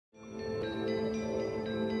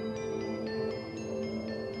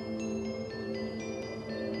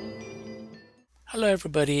Hello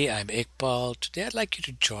everybody, I'm Iqbal. Today I'd like you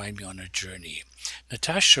to join me on a journey.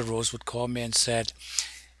 Natasha Rose would call me and said,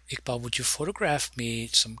 Iqbal, would you photograph me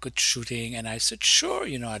some good shooting? And I said, sure,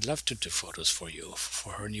 I'd love to do photos for you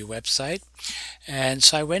for her new website. And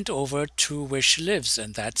so I went over to where she lives,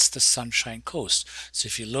 and that's the Sunshine Coast. So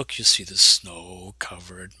if you look, you see the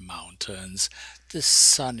snow-covered mountains. The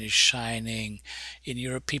sun is shining. In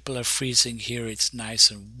Europe, people are freezing. Here it's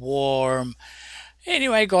nice and warm.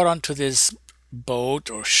 Anyway, I got onto this boat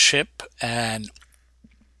or ship and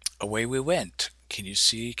away we went. Can you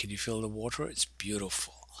see? Can you feel the water? It's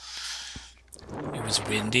beautiful. It was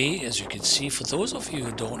windy, as you can see. For those of you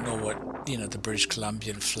who don't know what, the British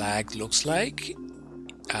Columbian flag looks like,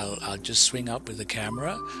 I'll just swing up with the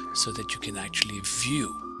camera so that you can actually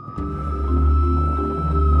view.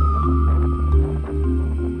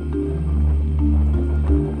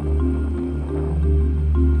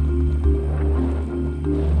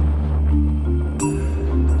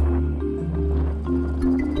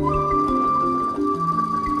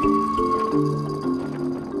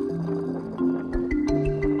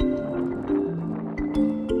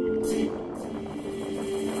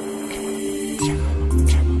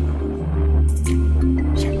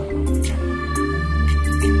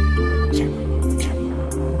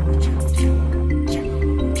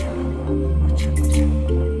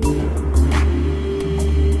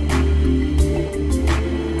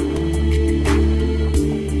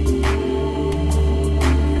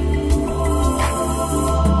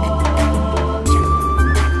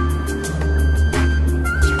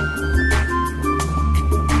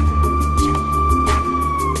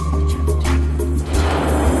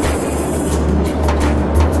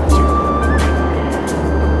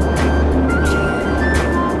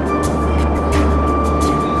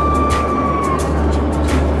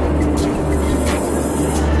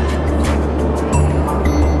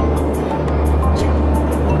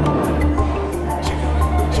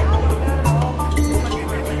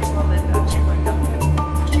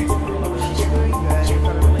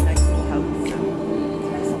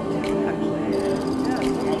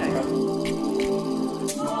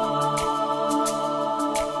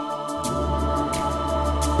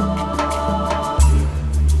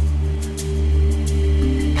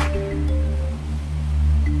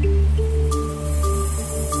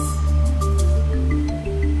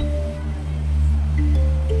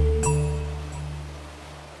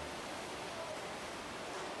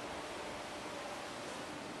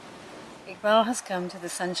 Iqbal has come to the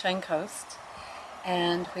Sunshine Coast,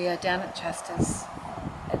 and we are down at Chester's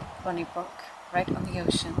at Bonnybrook, right on the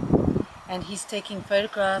ocean, and he's taking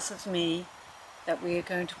photographs of me that we are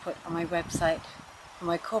going to put on my website for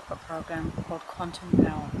my corporate program called Quantum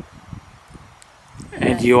Power.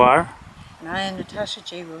 And you are? And I am Natasha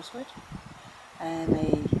J. Rosewood. I am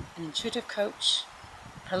an intuitive coach,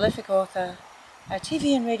 prolific author, a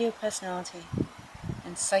TV and radio personality,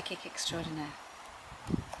 and psychic extraordinaire.